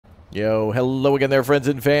Yo, hello again there, friends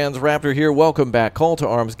and fans. Raptor here. Welcome back. Call to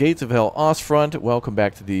Arms, Gates of Hell, Ostfront. Welcome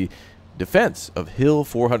back to the defense of Hill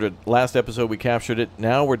 400. Last episode we captured it.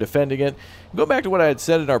 Now we're defending it. Go back to what I had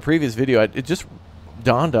said in our previous video. It just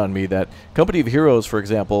dawned on me that Company of Heroes, for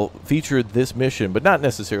example, featured this mission, but not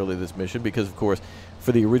necessarily this mission, because, of course,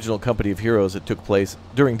 for the original Company of Heroes, it took place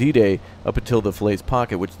during D-Day up until the Falaise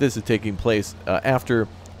Pocket, which this is taking place after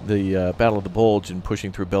the Battle of the Bulge and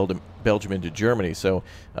pushing through Belgium into Germany. So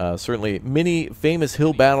certainly many famous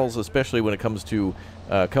hill battles, especially when it comes to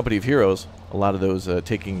Company of Heroes. A lot of those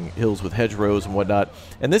taking hills with hedgerows and whatnot.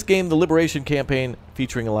 And this game, the Liberation Campaign,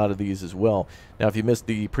 featuring a lot of these as well. Now, if you missed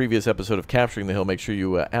the previous episode of Capturing the Hill, make sure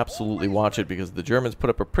you absolutely watch it, because the Germans put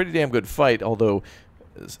up a pretty damn good fight, although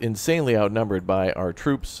insanely outnumbered by our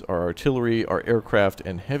troops, our artillery, our aircraft,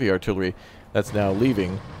 and heavy artillery that's now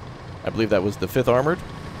leaving. I believe that was the 5th Armored,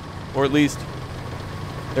 or at least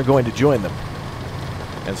they're going to join them.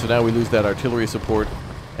 And so now we lose that artillery support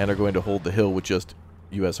and are going to hold the hill with just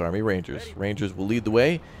U.S. Army Rangers. Rangers will lead the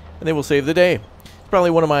way, and they will save the day. It's probably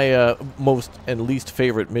one of my most and least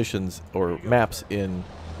favorite missions or maps in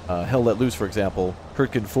Hell Let Loose, for example.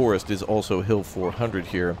 Hurtgen Forest is also Hill 400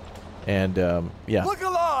 here. And, yeah,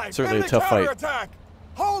 certainly a tough fight.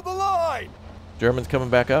 Hold the line! Germans coming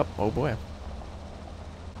back up. Oh, boy.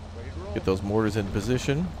 Get those mortars into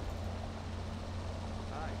position.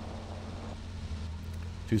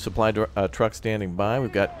 2 supply trucks standing by.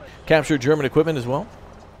 We've got captured German equipment as well.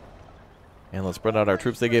 And let's spread out our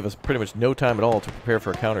troops. They gave us pretty much no time at all to prepare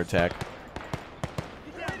for a counterattack.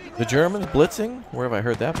 The Germans blitzing? Where have I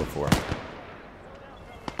heard that before?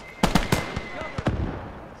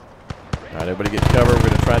 Alright, everybody get cover. We're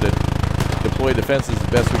going to try to deploy defenses as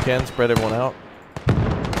best we can, spread everyone out.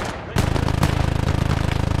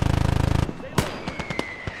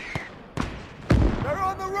 They're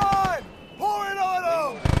on the run! Pour it on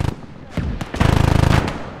them!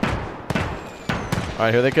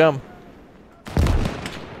 Alright, here they come.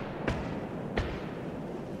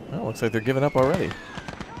 Well, looks like they're giving up already.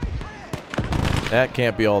 That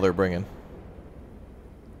can't be all they're bringing.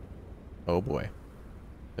 Oh boy.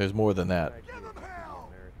 There's more than that.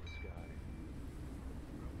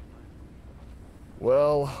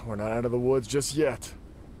 Well, we're not out of the woods just yet.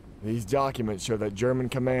 These documents show that German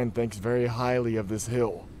command thinks very highly of this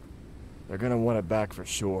hill. They're gonna want it back for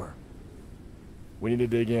sure. We need to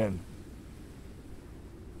dig in.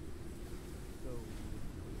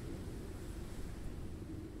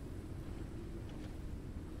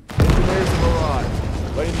 Engineers have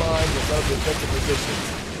arrived. Lay mines and set up defensive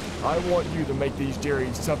positions. I want you to make these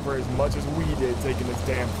Jerrys suffer as much as we did taking this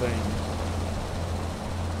damn thing.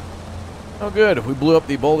 Oh good, we blew up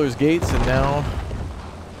the Boulder's gates and now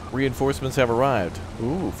reinforcements have arrived.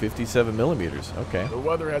 Ooh, 57 millimeters. Okay. The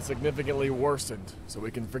weather has significantly worsened, so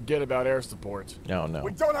we can forget about air support. Oh no.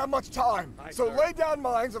 We don't have much time, so lay down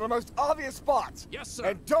mines on the most obvious spots. Yes, sir.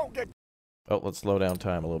 And don't get... Oh, let's slow down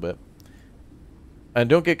time a little bit. And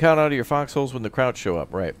don't get caught out of your foxholes when the Krauts show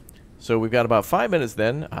up. Right. So we've got about 5 minutes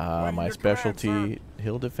then. My specialty,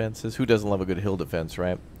 hill defenses. Who doesn't love a good hill defense,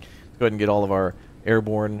 right? Let's go ahead and get all of our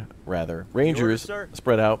airborne, Rangers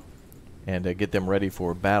spread out and get them ready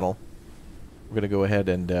for battle. We're going to go ahead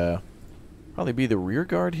and probably be the rear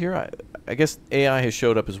guard here. I guess AI has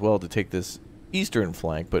showed up as well to take this eastern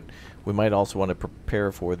flank, but we might also want to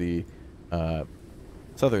prepare for the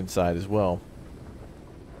southern side as well.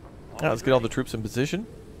 Now, let's get all the troops in position.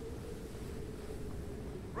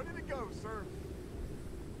 Ready to go, sir.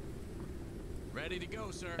 Ready to go,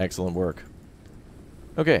 sir. Excellent work.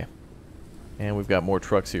 Okay. And we've got more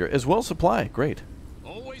trucks here. As well supply. Great.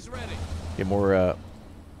 Always ready. Get more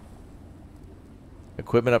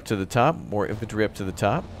equipment up to the top. More infantry up to the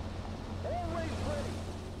top.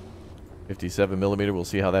 57 millimeter. We'll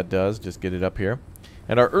see how that does. Just get it up here.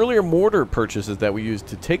 And our earlier mortar purchases that we used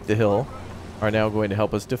to take the hill are now going to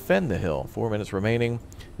help us defend the hill. 4 minutes remaining.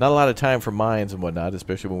 Not a lot of time for mines and whatnot,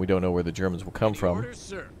 especially when we don't know where the Germans will come from. Orders,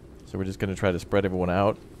 sir. So we're just going to try to spread everyone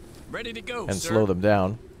out Ready to go, and sir. slow them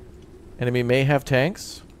down. Enemy may have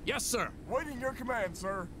tanks. Yes, sir. Waiting your command,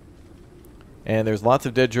 sir. And there's lots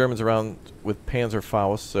of dead Germans around with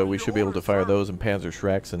Panzerfaust, so we should be able to fire those and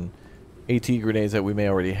Panzerschrecks and AT grenades that we may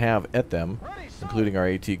already have at them, including our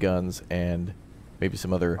AT guns and maybe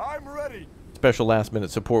some other I'm ready. special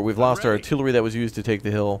last-minute support. We've lost our artillery that was used to take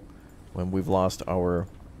the hill, when we've lost our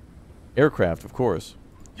aircraft, of course,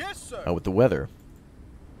 Yes, sir. with the weather.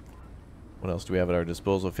 What else do we have at our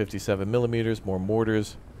disposal? 57 millimeters, more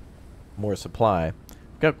mortars, more supply.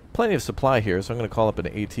 Got plenty of supply here, so I'm going to call up an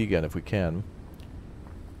AT gun if we can.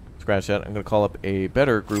 Scratch that. I'm going to call up a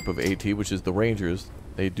better group of AT, which is the Rangers.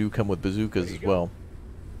 They do come with bazookas as well.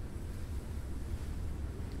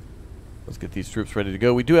 Let's get these troops ready to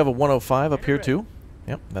go. We do have a 105 up here too.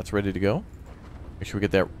 Yep, that's ready to go. Make sure we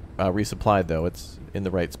get that resupplied though. It's in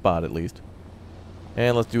the right spot at least.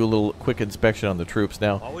 And let's do a little quick inspection on the troops.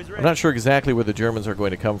 Now, I'm not sure exactly where the Germans are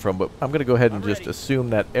going to come from, but I'm going to go ahead and just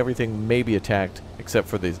assume that everything may be attacked except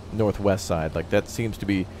for the northwest side. Like, that seems to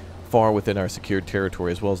be far within our secured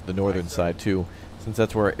territory, as well as the northern side, too, since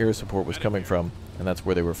that's where our air support was coming from, and that's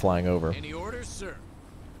where they were flying over. Any orders, sir?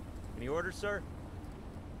 Any orders, sir?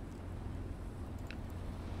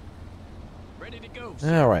 Ready to go,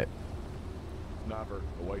 sir. All right. Sniper,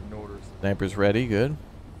 awaiting orders. Sniper's ready. Good.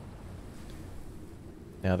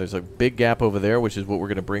 Now, there's a big gap over there, which is what we're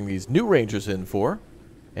going to bring these new Rangers in for.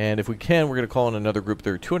 And if we can, we're going to call in another group.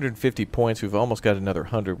 There are 250 points. We've almost got another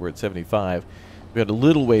 100. We're at 75. We've got a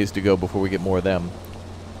little ways to go before we get more of them.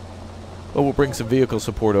 But we'll bring some vehicle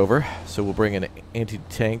support over. So we'll bring an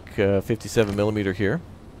anti-tank 57mm here.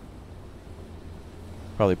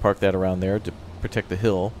 Probably park that around there to protect the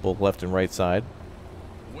hill, both left and right side.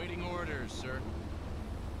 Waiting orders, sir.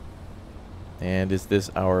 And is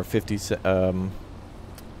this our 50...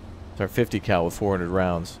 It's our 50 cal with 400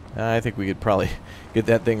 rounds. I think we could probably get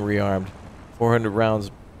that thing rearmed. 400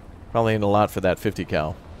 rounds probably ain't a lot for that 50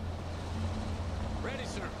 cal. Ready,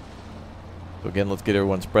 sir. So again, let's get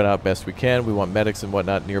everyone spread out best we can. We want medics and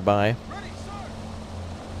whatnot nearby. Ready, sir.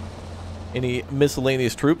 Any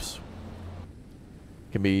miscellaneous troops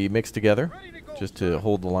can be mixed together just to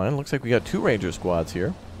hold the line. Looks like we got 2 Ranger squads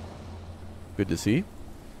here. Good to see.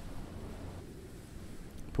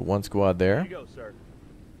 Put 1 squad there. Here you go, sir.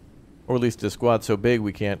 Or at least a squad so big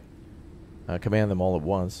we can't command them all at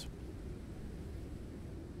once.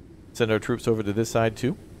 Send our troops over to this side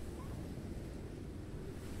too.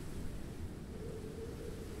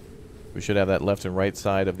 We should have that left and right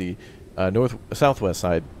side of the southwest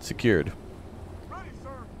side secured. Ready, sir.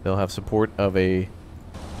 They'll have support of a...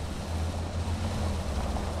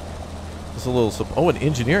 Just a little... Oh, an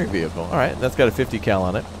engineering vehicle. Alright, that's got a 50 cal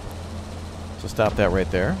on it. So stop that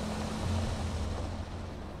right there.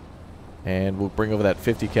 And we'll bring over that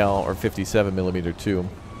 50 cal or 57mm too.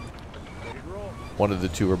 One of the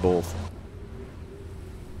two or both.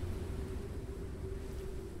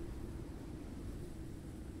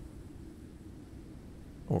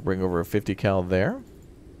 We'll bring over a 50 cal there.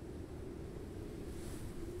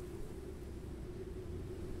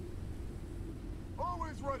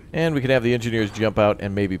 Always ready. And we can have the engineers jump out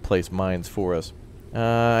and maybe place mines for us.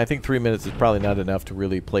 I think 3 minutes is probably not enough to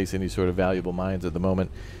really place any sort of valuable mines at the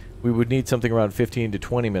moment. We would need something around 15 to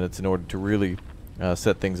 20 minutes in order to really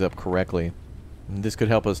set things up correctly. And this could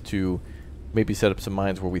help us to maybe set up some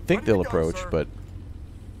mines where we think they'll approach, but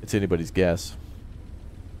it's anybody's guess.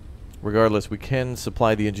 Regardless, we can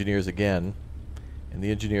supply the engineers again, and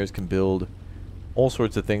the engineers can build all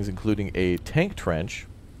sorts of things, including a tank trench.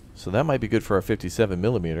 So that might be good for our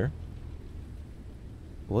 57mm.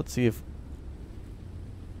 Let's see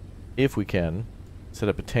if we can set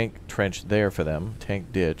up a tank trench there for them,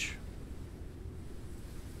 tank ditch.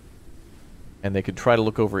 And they could try to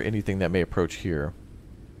look over anything that may approach here.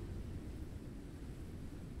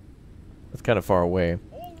 That's kind of far away.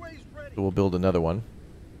 So we'll build another one.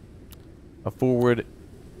 A forward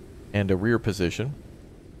and a rear position.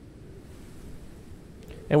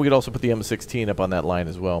 And we could also put the M16 up on that line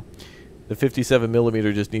as well. The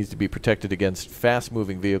 57mm just needs to be protected against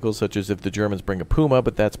fast-moving vehicles, such as if the Germans bring a Puma,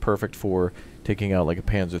 but that's perfect for taking out like a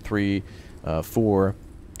Panzer III, 4,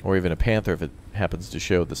 or even a Panther if it happens to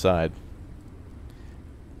show the side.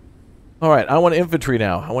 Alright, I want infantry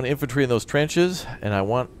now. I want infantry in those trenches, and I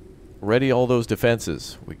want ready all those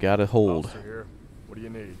defenses. We gotta hold. Officer here. What do you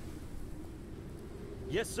need?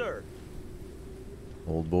 Yes, sir.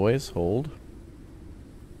 Hold, boys, hold.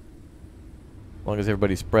 As long as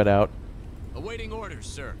everybody's spread out, Awaiting orders,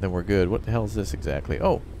 sir. then we're good. What the hell is this exactly?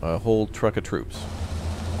 Oh, a whole truck of troops.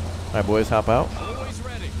 Alright, boys, hop out. Always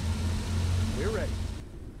ready. We're ready.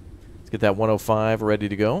 Let's get that 105 ready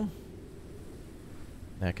to go.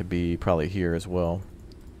 That could be probably here as well.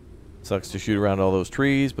 Sucks to shoot around all those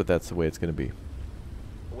trees, but that's the way it's going to be.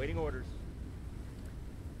 Awaiting orders.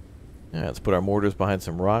 Yeah, let's put our mortars behind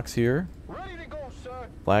some rocks here. Ready to go, sir.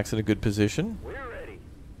 Flak's in a good position. We're ready.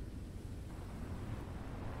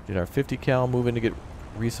 Did our 50 cal move in to get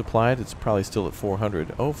resupplied? It's probably still at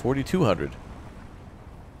 400. Oh, 4,200.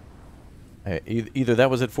 Either that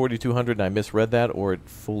was at 4,200 and I misread that, or it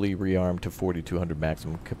fully rearmed to 4,200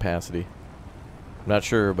 maximum capacity. I'm not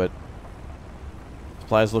sure, but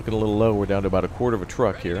supply's looking a little low. We're down to about a quarter of a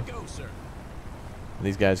truck Ready here. to go, sir. And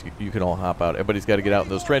these guys, you can all hop out. Everybody's got to get out in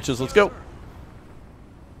those trenches. Let's go.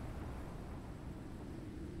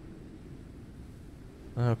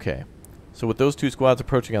 Okay. So with those 2 squads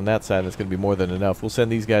approaching on that side, that's going to be more than enough. We'll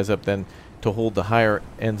send these guys up then to hold the higher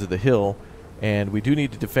ends of the hill. And we do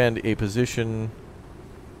need to defend a position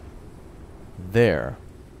there.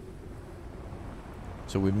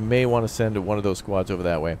 So we may want to send one of those squads over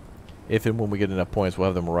that way. If and when we get enough points, we'll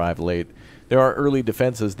have them arrive late. There are early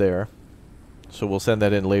defenses there, so we'll send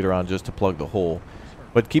that in later on just to plug the hole.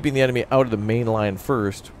 But keeping the enemy out of the main line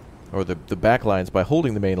first, or the back lines, by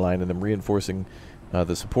holding the main line and then reinforcing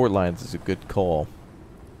the support lines is a good call.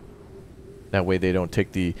 That way they don't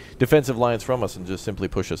take the defensive lines from us and just simply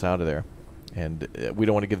push us out of there. And we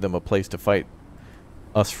don't want to give them a place to fight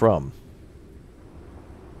us from.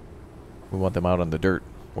 We want them out on the dirt,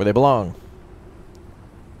 where they belong.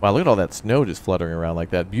 Wow, look at all that snow just fluttering around like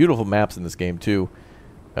that. Beautiful maps in this game, too.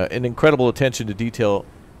 An incredible attention to detail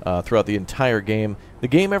throughout the entire game. The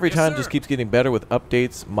game every time just keeps getting better with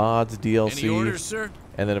updates, mods, DLC. Any orders, sir?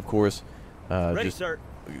 And then, of course, Ready, just sir.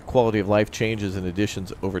 quality of life changes and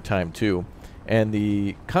additions over time, too. And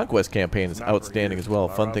the Conquest campaign is outstanding as well.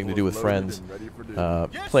 Fun thing to do with friends.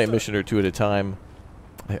 Play a mission or 2 at a time.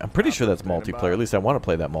 I'm pretty sure that's multiplayer. At least I want to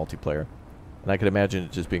play that multiplayer. And I could imagine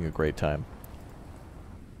it just being a great time.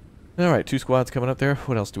 Alright, 2 squads coming up there.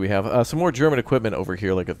 What else do we have? Some more German equipment over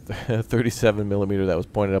here, like a 37mm that was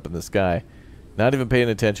pointed up in the sky. Not even paying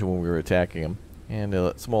attention when we were attacking them. And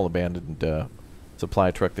a small abandoned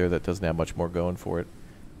supply truck there that doesn't have much more going for it.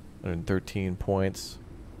 113 points.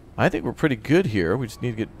 I think we're pretty good here. We just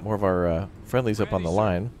need to get more of our friendlies up on the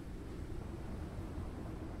line.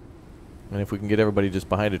 And if we can get everybody just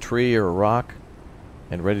behind a tree or a rock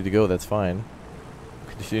and ready to go, that's fine.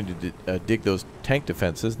 Continue to dig those tank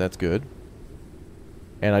defenses. That's good.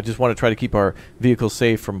 And I just want to try to keep our vehicles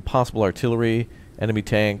safe from possible artillery, enemy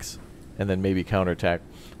tanks, and then maybe counterattack.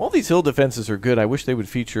 All these hill defenses are good. I wish they would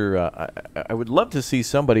feature... I would love to see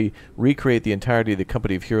somebody recreate the entirety of the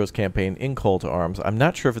Company of Heroes campaign in Call to Arms. I'm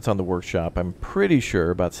not sure if it's on the workshop. I'm pretty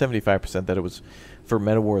sure, about 75%, that it was for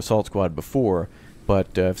Men of War Assault Squad before.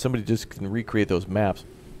 But if somebody just can recreate those maps...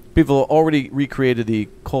 People already recreated the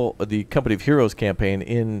Company of Heroes campaign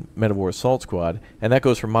in Men of War Assault Squad, and that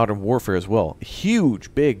goes for Modern Warfare as well.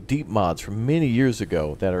 Huge, big, deep mods from many years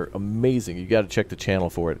ago that are amazing. You got to check the channel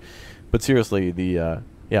for it. But seriously,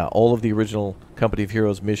 yeah, all of the original Company of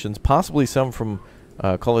Heroes missions, possibly some from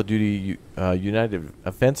Call of Duty United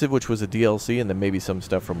Offensive, which was a DLC, and then maybe some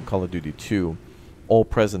stuff from Call of Duty 2, all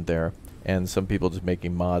present there. And some people just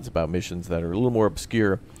making mods about missions that are a little more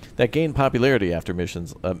obscure, that gain popularity after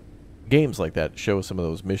missions. Games like that show some of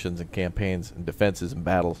those missions and campaigns and defenses and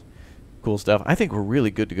battles. Cool stuff. I think we're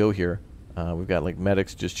really good to go here. We've got like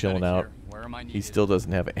medics just chilling out. He still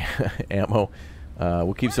doesn't have ammo.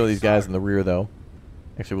 We'll keep some of these guys in the rear, though.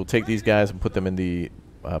 Actually, we'll take these guys and put them in the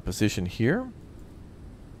position here.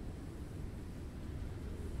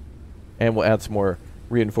 And we'll add some more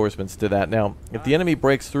reinforcements to that. Now, if the enemy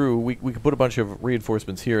breaks through, we can put a bunch of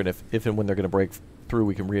reinforcements here, and if and when they're going to break through,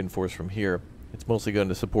 we can reinforce from here. It's mostly going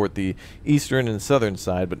to support the eastern and southern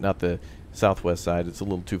side, but not the southwest side. It's a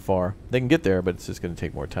little too far. They can get there, but it's just going to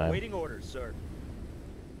take more time. Waiting orders, sir.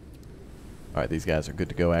 Alright, these guys are good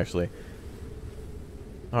to go, actually.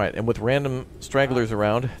 Alright, and with random stragglers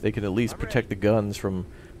around, they can at least protect the guns from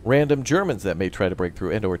random Germans that may try to break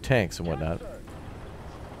through, and or tanks and whatnot.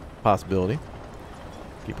 Possibility.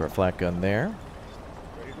 Keep our flak gun there.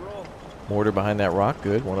 Ready to roll. Mortar behind that rock,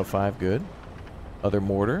 good. 105, good. Other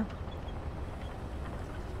mortar.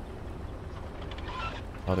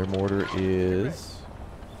 Other mortar is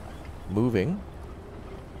moving.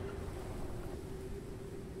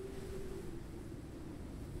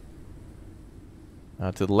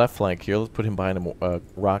 To the left flank here, let's put him behind a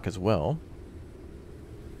rock as well.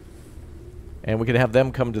 And we can have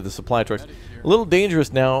them come to the supply trucks. A little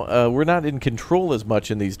dangerous now. We're not in control as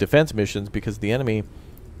much in these defense missions because the enemy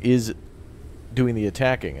is doing the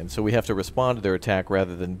attacking. And so we have to respond to their attack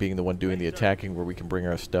rather than being the one doing the attacking, where we can bring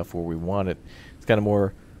our stuff where we want it. It's kind of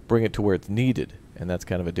more bring it to where it's needed. And that's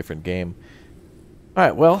kind of a different game.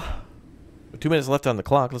 Alright, well, with 2 minutes left on the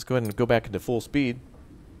clock, let's go ahead and go back into full speed.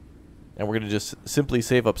 And we're going to just simply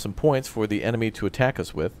save up some points for the enemy to attack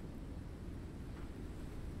us with.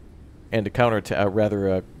 And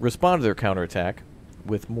to respond to their counterattack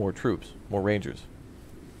with more troops, more rangers.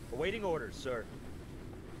 Awaiting orders, sir.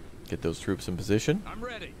 Get those troops in position. I'm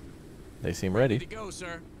ready. They seem ready. Ready to go,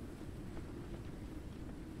 sir.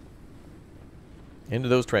 Into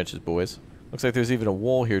those trenches, boys. Looks like there's even a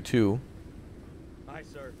wall here, too. Aye,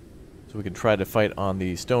 sir. So we can try to fight on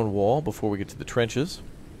the stone wall before we get to the trenches.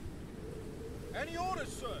 Any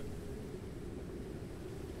orders, sir?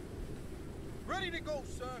 Ready to go,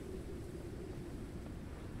 sir.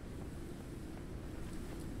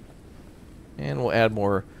 And we'll add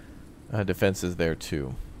more defenses there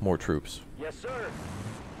too. More troops. Yes, sir.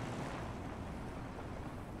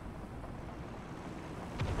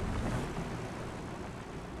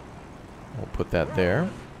 We'll put that there.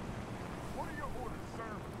 What are your orders, sir?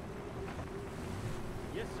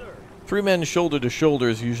 Yes, sir. 3 men shoulder to shoulder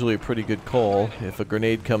is usually a pretty good call. If a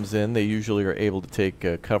grenade comes in, they usually are able to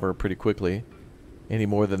take cover pretty quickly. Any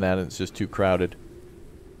more than that, it's just too crowded.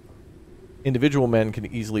 Individual men can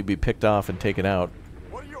easily be picked off and taken out.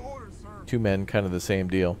 What are your orders, sir? 2 men, kind of the same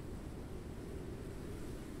deal.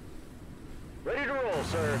 Ready to roll,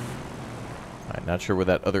 sir. Alright, not sure where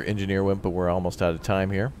that other engineer went, but we're almost out of time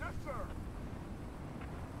here. Yes, sir.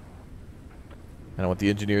 And I want the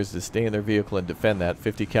engineers to stay in their vehicle and defend that.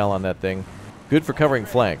 50 cal on that thing. Good for covering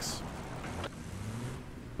flanks.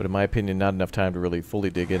 But in my opinion, not enough time to really fully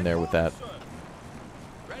dig in there with that.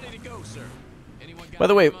 Ready to go, sir. Anyone got By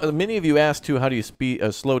the way, ammo? many of you asked too, how do you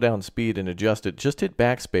slow down speed and adjust it? Just hit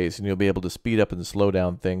backspace and you'll be able to speed up and slow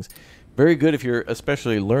down things. Very good if you're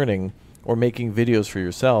especially learning or making videos for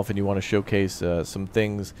yourself and you want to showcase some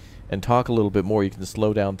things and talk a little bit more. You can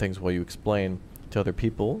slow down things while you explain to other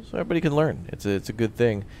people so everybody can learn. It's a good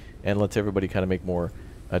thing and lets everybody kind of make more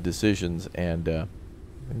decisions and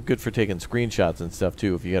good for taking screenshots and stuff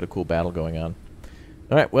too if you got a cool battle going on.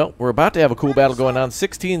 Alright, well, we're about to have a cool battle going on.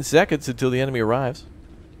 16 seconds until the enemy arrives.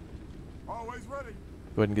 Always ready.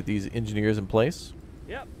 Go ahead and get these engineers in place.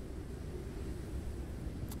 Yep.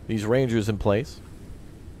 These rangers in place.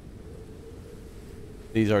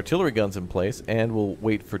 These artillery guns in place. And we'll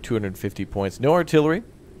wait for 250 points. No artillery.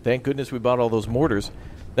 Thank goodness we bought all those mortars.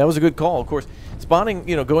 That was a good call, of course. Spawning,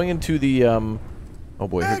 you know, going into the... oh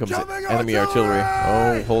boy, here comes the Incoming enemy artillery.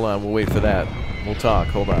 Oh, hold on. We'll wait for that. We'll talk.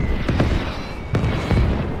 Hold on.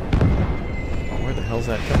 Where the hell's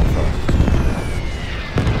that coming from?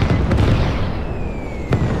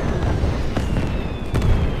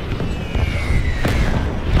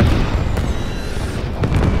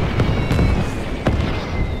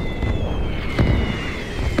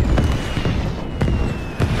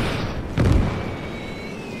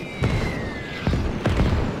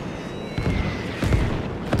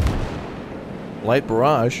 Light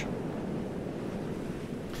barrage.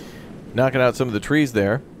 Knocking out some of the trees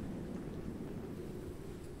there.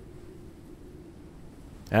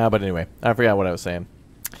 But anyway, I forgot what I was saying.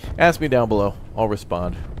 Ask me down below. I'll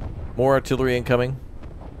respond. More artillery incoming.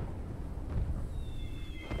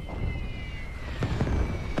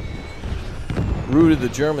 Rude of the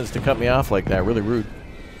Germans to cut me off like that. Really rude.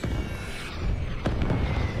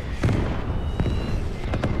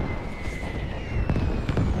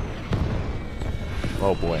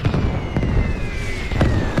 Oh boy.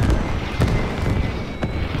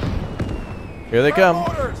 Here they come.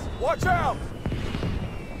 Orders. Watch out.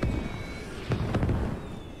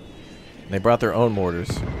 They brought their own mortars.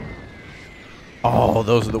 Oh,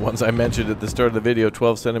 those are the ones I mentioned at the start of the video.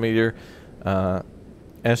 12 centimeter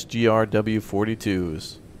SGR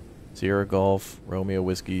W42s. Sierra Golf Romeo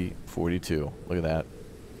Whiskey 42. Look at that.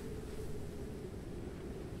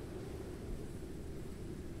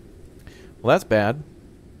 Well, that's bad.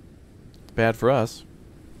 It's bad for us.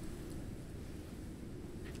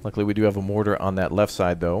 Luckily, we do have a mortar on that left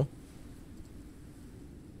side, though.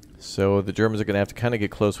 So the Germans are going to have to kind of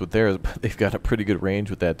get close with theirs, but they've got a pretty good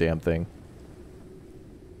range with that damn thing.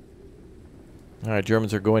 All right,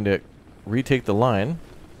 Germans are going to retake the line.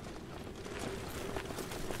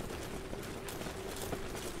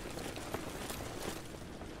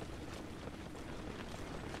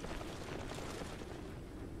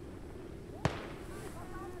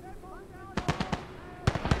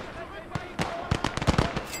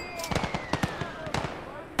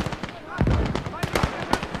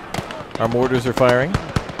 Our mortars are firing.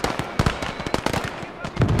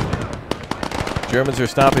 Germans are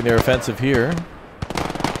stopping their offensive here.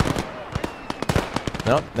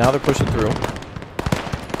 No, now they're pushing through.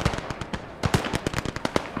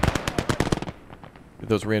 Get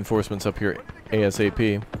those reinforcements up here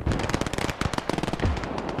ASAP.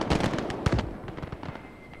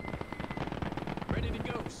 Ready to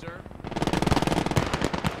go, sir.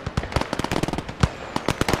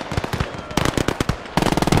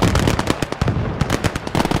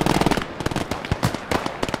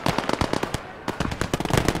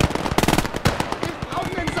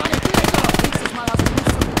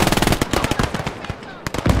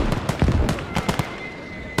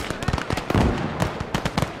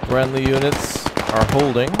 Friendly units are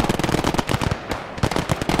holding.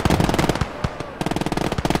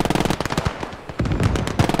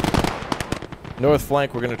 North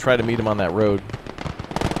flank, we're going to try to meet them on that road.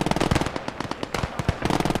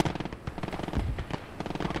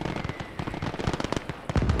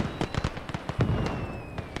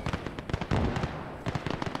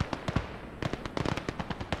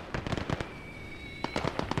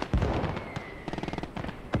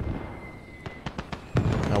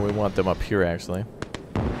 want them up here, actually.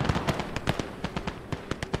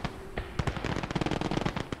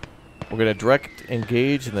 We're going to direct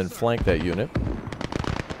engage and then flank that unit.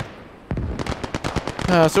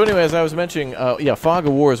 So anyway, as I was mentioning, yeah, Fog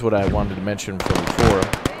of War is what I wanted to mention from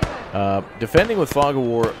before. Defending with Fog of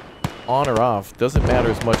War on or off doesn't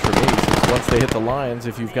matter as much for me, since once they hit the lines,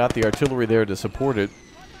 if you've got the artillery there to support it,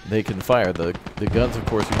 they can fire. The guns, of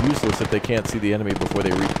course, are useless if they can't see the enemy before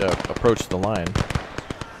they approach the line.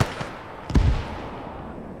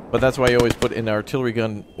 But that's why you always put an artillery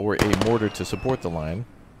gun or a mortar to support the line.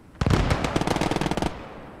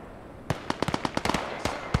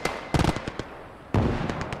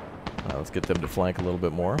 Let's get them to flank a little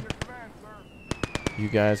bit more. You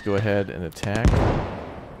guys go ahead and attack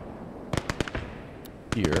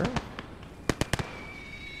here.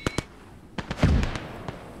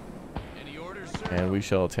 Any orders, sir? And we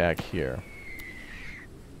shall attack here.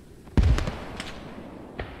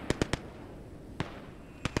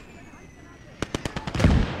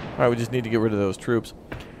 Alright, we just need to get rid of those troops.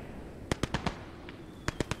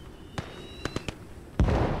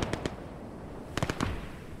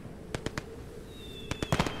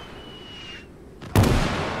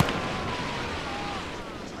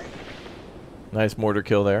 Nice mortar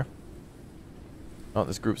kill there. Oh,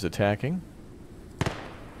 this group's attacking.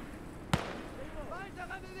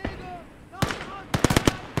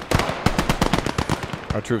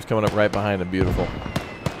 Our troops coming up right behind them. Beautiful.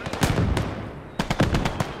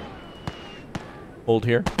 Hold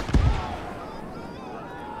here.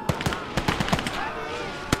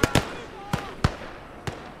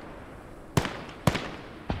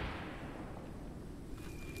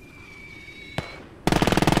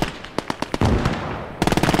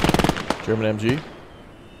 German MG.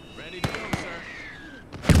 Ready to go, sir.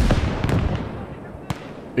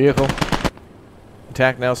 Vehicle.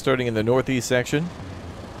 Attack now starting in the northeast section.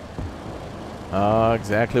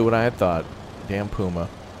 Exactly what I had thought. Damn Puma.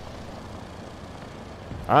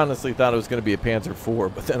 I honestly thought it was going to be a Panzer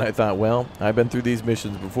IV, but then I thought, well, I've been through these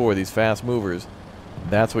missions before, these fast movers.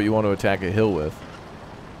 That's what you want to attack a hill with.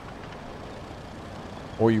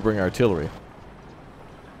 Or you bring artillery.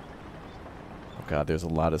 Oh god, there's a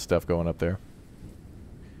lot of stuff going up there.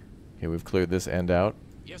 Okay, we've cleared this end out.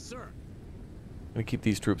 Yes, sir. I'm going to keep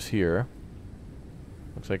these troops here.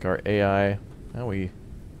 Looks like our AI... Well, we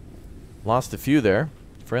lost a few there.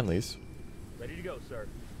 Friendlies. Ready to go, sir.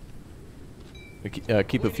 We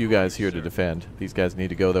keep a few guys here to defend. These guys need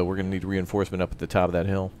to go, though. We're going to need reinforcement up at the top of that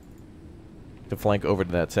hill to flank over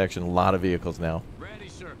to that section. A lot of vehicles now. Ready,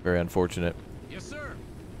 sir. Very unfortunate. Yes, sir.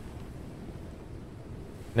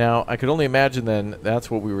 Now, I could only imagine then that's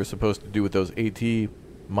what we were supposed to do with those AT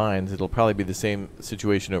mines. It'll probably be the same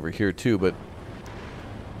situation over here, too, but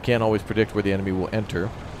can't always predict where the enemy will enter.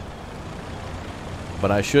 But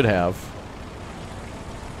I should have.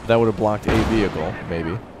 That would have blocked a vehicle,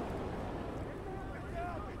 maybe.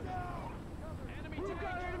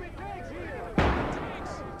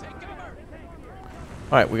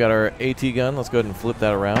 Alright, we got our AT gun. Let's go ahead and flip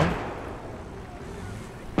that around.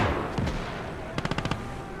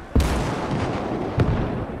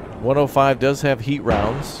 .105 does have heat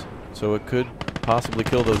rounds, so it could possibly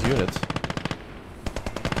kill those units.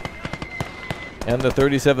 And the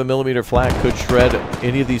 37mm flak could shred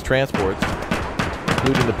any of these transports,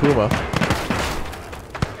 including the Puma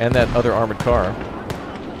and that other armored car,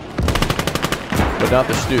 but not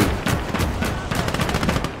the Stug.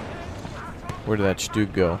 Where did that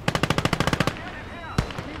Stug go?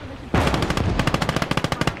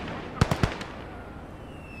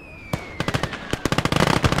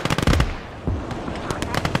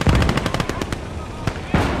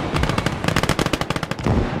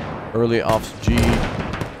 Early Ops G.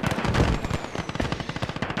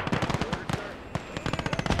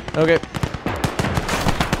 Okay.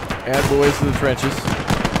 Add boys to the trenches.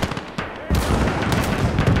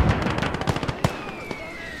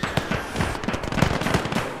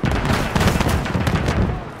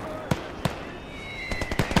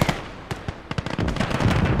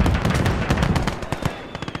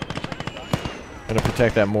 Gonna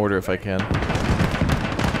protect that mortar if I can.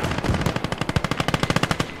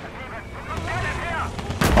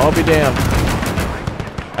 I'll be damned.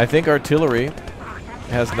 I think artillery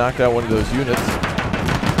has knocked out one of those units.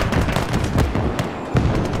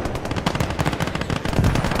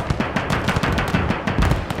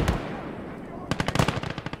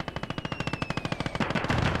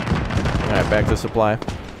 Alright, back to supply.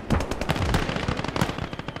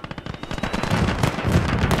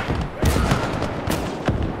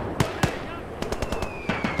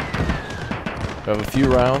 We have a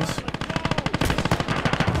few rounds.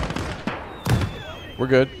 We're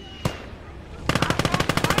good.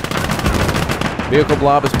 Vehicle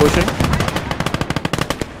blob is pushing.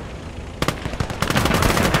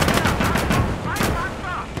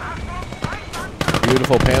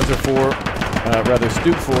 Beautiful Panzer 4, rather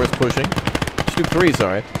Stuke 4 is pushing. Stuke 3,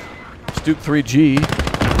 sorry. Stuke 3G,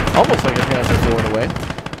 almost like a Panzer 4 in a way.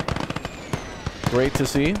 Great to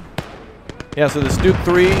see. Yeah, so the Stuke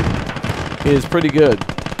 3 is pretty good.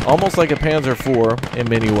 Almost like a Panzer 4 in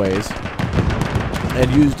many ways.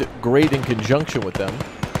 And used great in conjunction with them.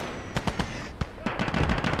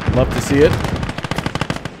 Love to see it.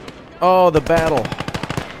 Oh, the battle.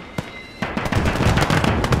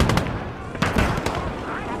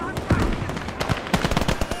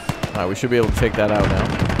 Alright, we should be able to take that out now.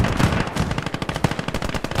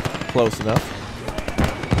 Close enough.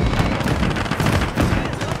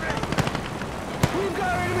 We've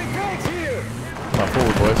got enemy tanks here! Come on,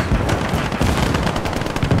 forward, boys.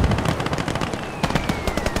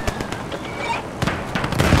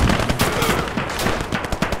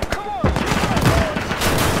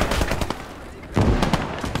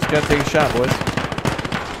 Just gotta take a shot, boys.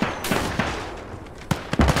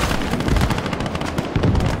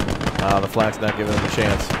 Ah, the flak's not giving him a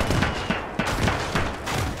chance.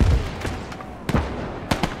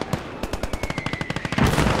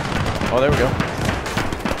 Oh, there we go.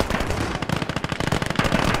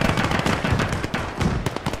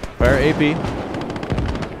 Fire AP.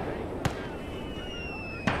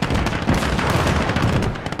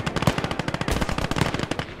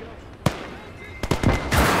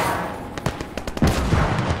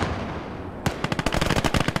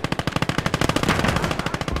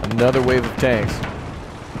 Another wave of tanks.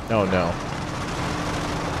 Oh no.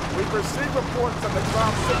 We've received reports that the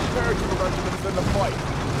Crown 6 paratrooper regiment is in the fight.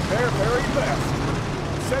 They're very best.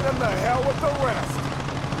 Send them to hell with the rest.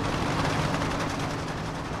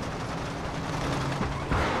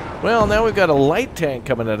 Well, now we've got a light tank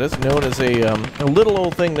coming at us, known as a little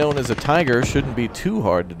old thing known as a Tiger. Shouldn't be too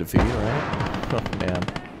hard to defeat, right? Oh man.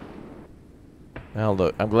 Well,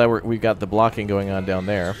 look, I'm glad we got the blocking going on down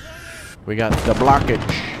there. We got the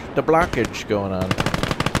blockage going on.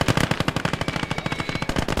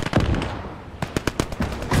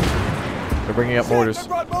 They're bringing up mortars. They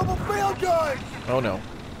brought mobile field guns! Oh no.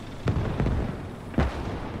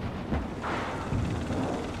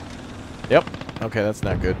 Yep. Okay, that's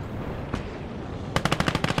not good.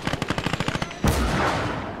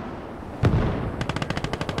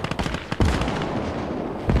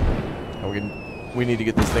 We need to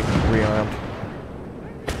get this thing rearmed.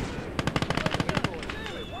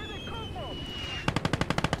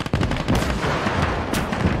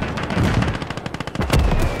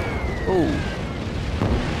 Oh.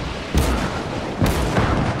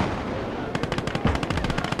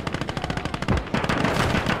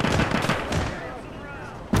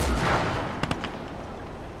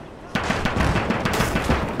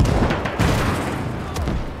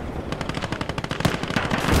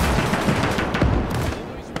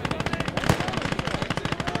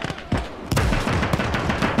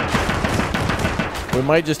 We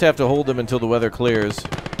might just have to hold them until the weather clears.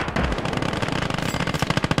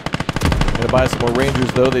 Gonna buy some more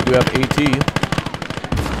Rangers though, they do have AT.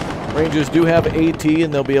 Rangers do have AT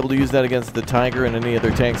and they'll be able to use that against the Tiger and any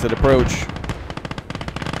other tanks that approach.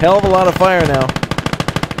 Hell of a lot of fire now.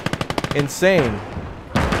 Insane.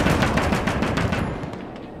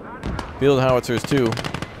 Field howitzers too.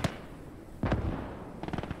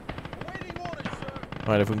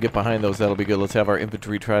 Alright, if we can get behind those, that'll be good. Let's have our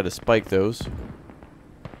infantry try to spike those.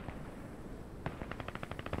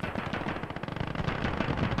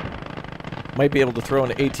 Might be able to throw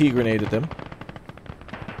an AT grenade at them.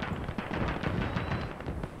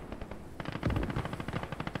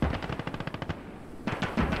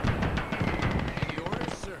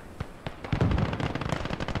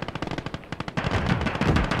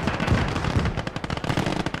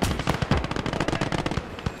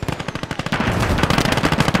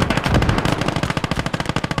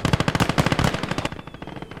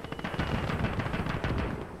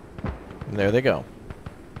 And there they go.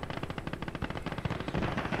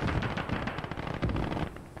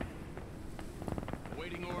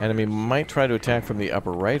 Enemy might try to attack from the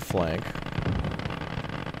upper right flank.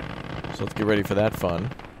 So let's get ready for that fun.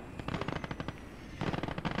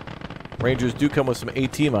 Rangers do come with some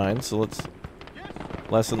AT mines, so let's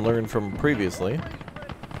lesson learned from previously.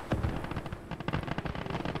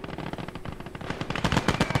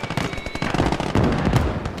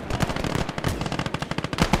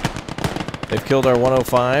 They've killed our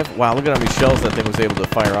 105. Wow, look at how many shells that thing was able to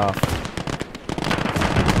fire off.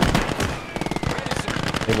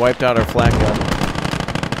 They wiped out our flak gun.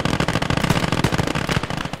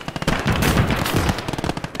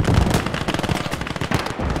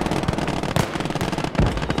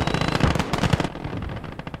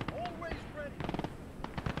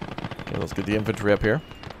 Let's get the infantry up here.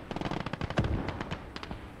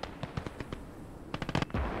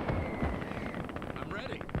 I'm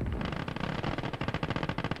ready.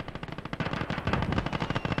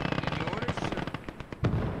 Any orders, sir?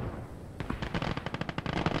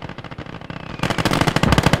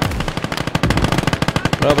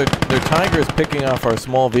 Well, their Tiger is picking off our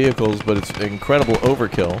small vehicles, but it's incredible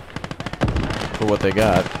overkill for what they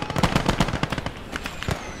got.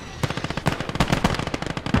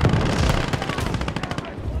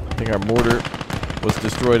 I think our mortar was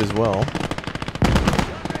destroyed as well.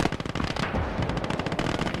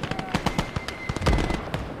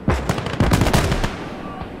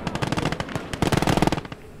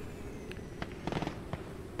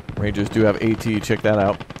 Rangers do have AT, check that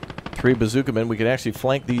out. 3 bazooka men. We can actually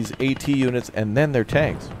flank these AT units and then their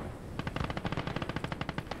tanks.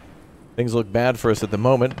 Things look bad for us at the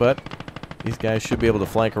moment, but these guys should be able to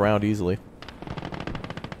flank around easily.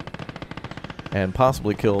 And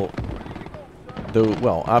possibly kill, though,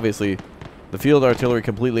 well, obviously, the field artillery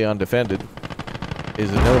completely undefended is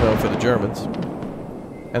a no-no for the Germans.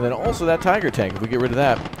 And then also that Tiger tank. If we get rid of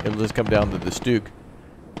that, it'll just come down to the Stuke,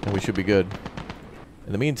 and we should be good.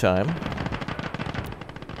 In the meantime,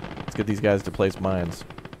 let's get these guys to place mines.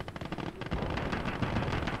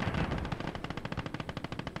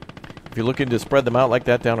 If you're looking to spread them out like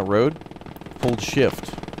that down a road, hold shift.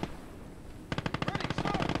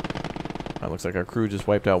 Looks like our crew just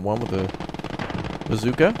wiped out one with a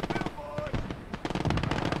bazooka.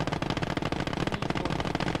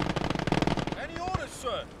 Any orders,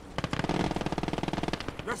 sir?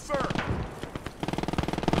 Yes, sir.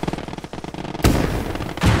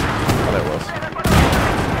 Oh, there it was.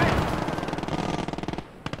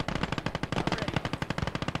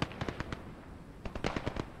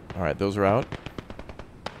 All right, those are out.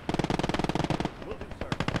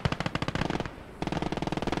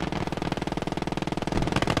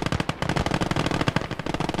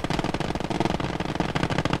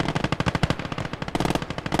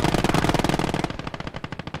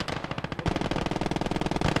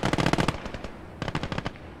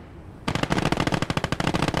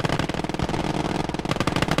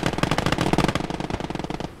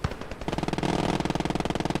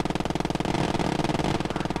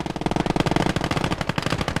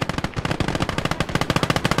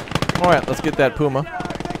 Alright, let's get that Puma.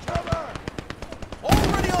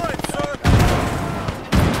 Already on it, sir.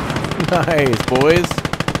 Nice, boys.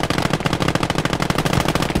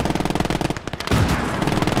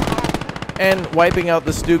 And wiping out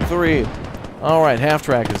the Stuke 3. Alright,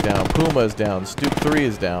 half-track is down. Puma is down. Stuke 3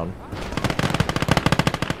 is down.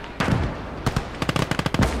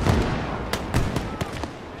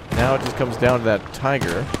 Now it just comes down to that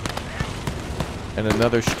Tiger. And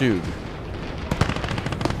another Stuke.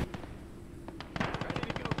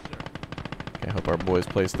 I hope our boys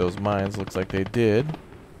placed those mines. Looks like they did.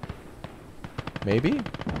 Maybe?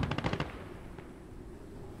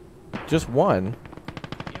 Just one?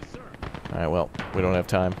 Yes, sir. Alright, well, we don't have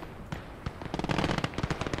time.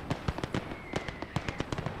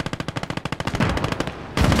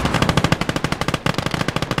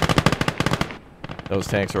 Those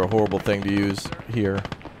tanks are a horrible thing to use here.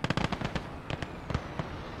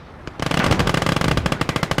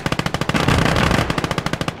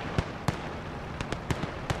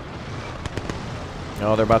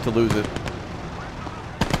 Oh, they're about to lose it.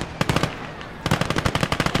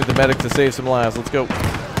 Get the medic to save some lives. Let's go.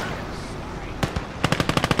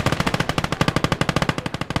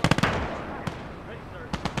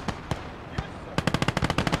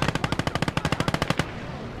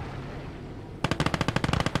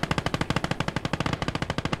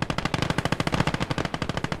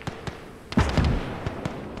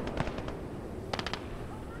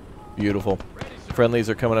 Beautiful. Friendlies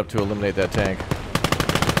are coming up to eliminate that tank.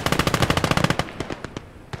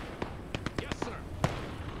 Yes, sir.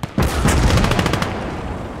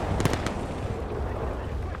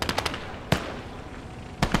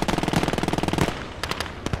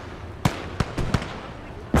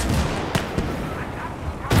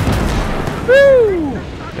 Woo!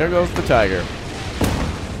 There goes the Tiger.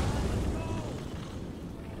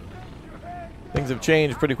 Things have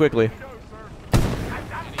changed pretty quickly.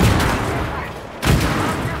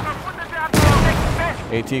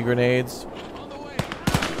 AT grenades.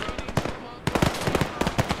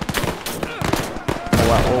 Oh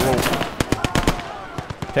wow, whoa,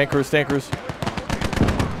 whoa. Tankers, tankers.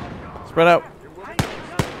 Spread out.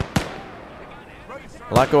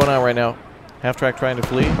 A lot going on right now. Half-track trying to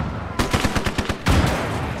flee.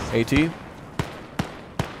 AT.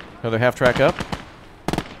 Another half-track up.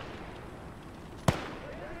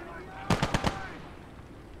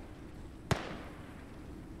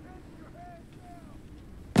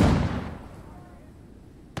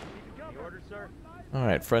 Orders, sir. All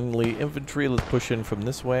right, friendly infantry. Let's push in from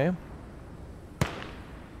this way.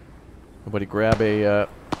 Everybody grab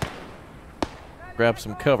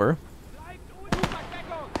some cover.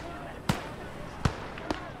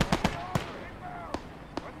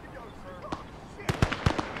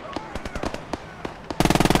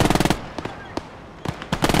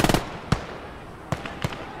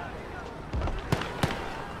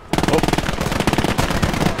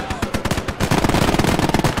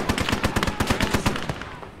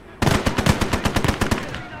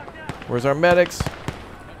 Where's our medics?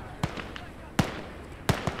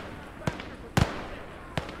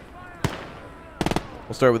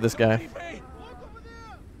 We'll start with this guy. Take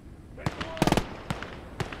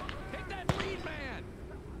that lead, man.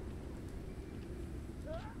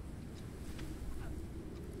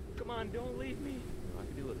 Come on, don't leave me. I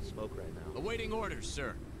can do with a smoke right now. Awaiting orders,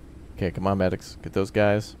 sir. Okay, come on, medics. Get those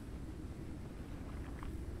guys.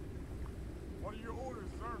 What are your orders,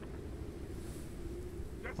 sir?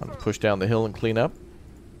 Yes, Let's sir. push down the hill and clean up.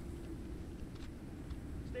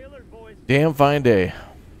 Stay alert, boys. Damn fine day.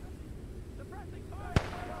 Suppressing fire.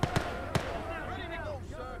 Ready to go,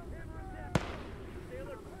 sir. Stay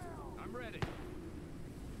alert. I'm ready.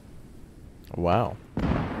 Wow.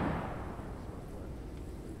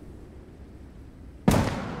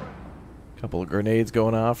 Couple of grenades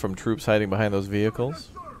going off from troops hiding behind those vehicles.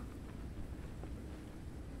 Yes, sir.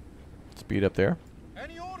 Speed up there.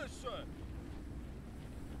 Any orders, sir?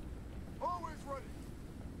 Always ready.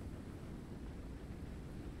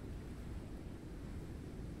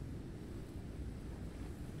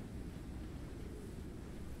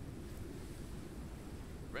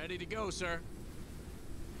 Ready to go, sir.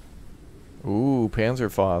 Ooh,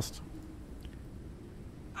 Panzerfaust.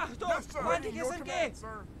 Yes, sir. Waiting your command,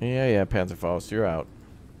 sir. Yeah, Panzerfaust, you're out.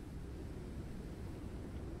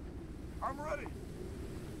 I'm ready.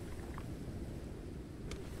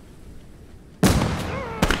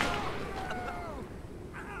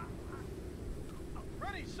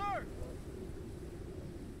 Ready, sir.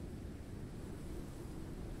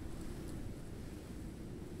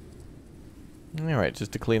 All right,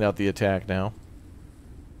 just to clean out the attack now.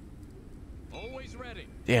 Always ready.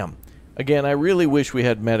 Damn. Again, I really wish we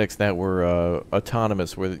had medics that were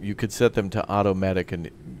autonomous, where you could set them to auto medic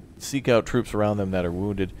and seek out troops around them that are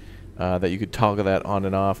wounded, that you could toggle that on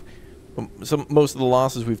and off. Most of the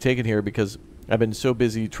losses we've taken here because I've been so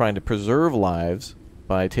busy trying to preserve lives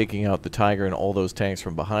by taking out the Tiger and all those tanks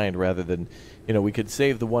from behind, rather than, you know, we could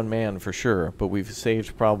save the one man for sure, but we've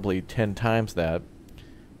saved probably 10 times that,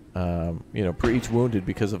 you know, per each wounded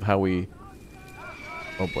because of how we,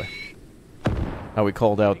 oh boy, how we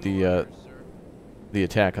called out the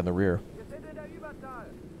attack on the rear.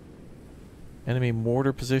 Enemy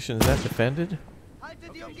mortar position, is that defended?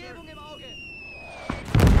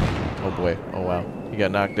 Oh boy, oh wow. He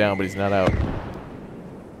got knocked down, but he's not out.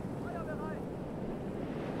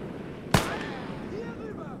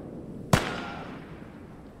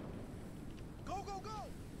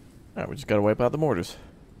 Alright, we just gotta wipe out the mortars.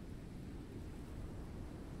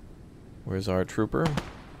 Where's our trooper?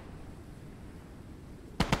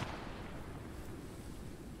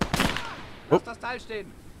 Lass das Teil stehen.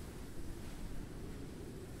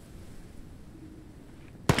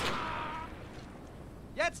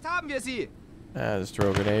 Jetzt haben wir sie. Just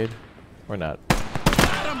throw a grenade. Or not.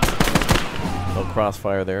 No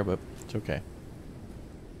crossfire there, but it's okay.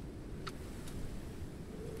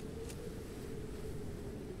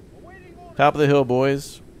 Top of the hill,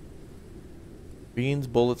 boys. Beans,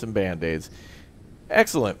 bullets, and band-aids.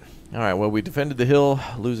 Excellent. All right, well, we defended the hill,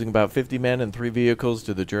 losing about 50 men and 3 vehicles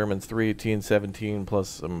to the Germans, 318, 17, plus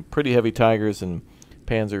some pretty heavy Tigers and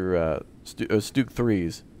Panzer Stuke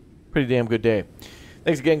 3s. Pretty damn good day.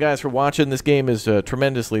 Thanks again, guys, for watching. This game is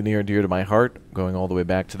tremendously near and dear to my heart, going all the way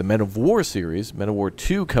back to the Men of War series. Men of War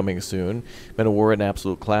 2 coming soon. Men of War, an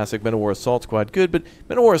absolute classic. Men of War Assault Squad, good, but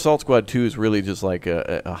Men of War Assault Squad 2 is really just like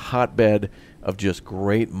a hotbed of just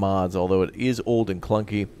great mods, although it is old and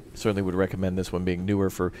clunky. Certainly would recommend this one being newer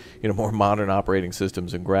for, you know, more modern operating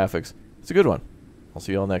systems and graphics. It's a good one. I'll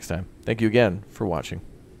see you all next time. Thank you again for watching.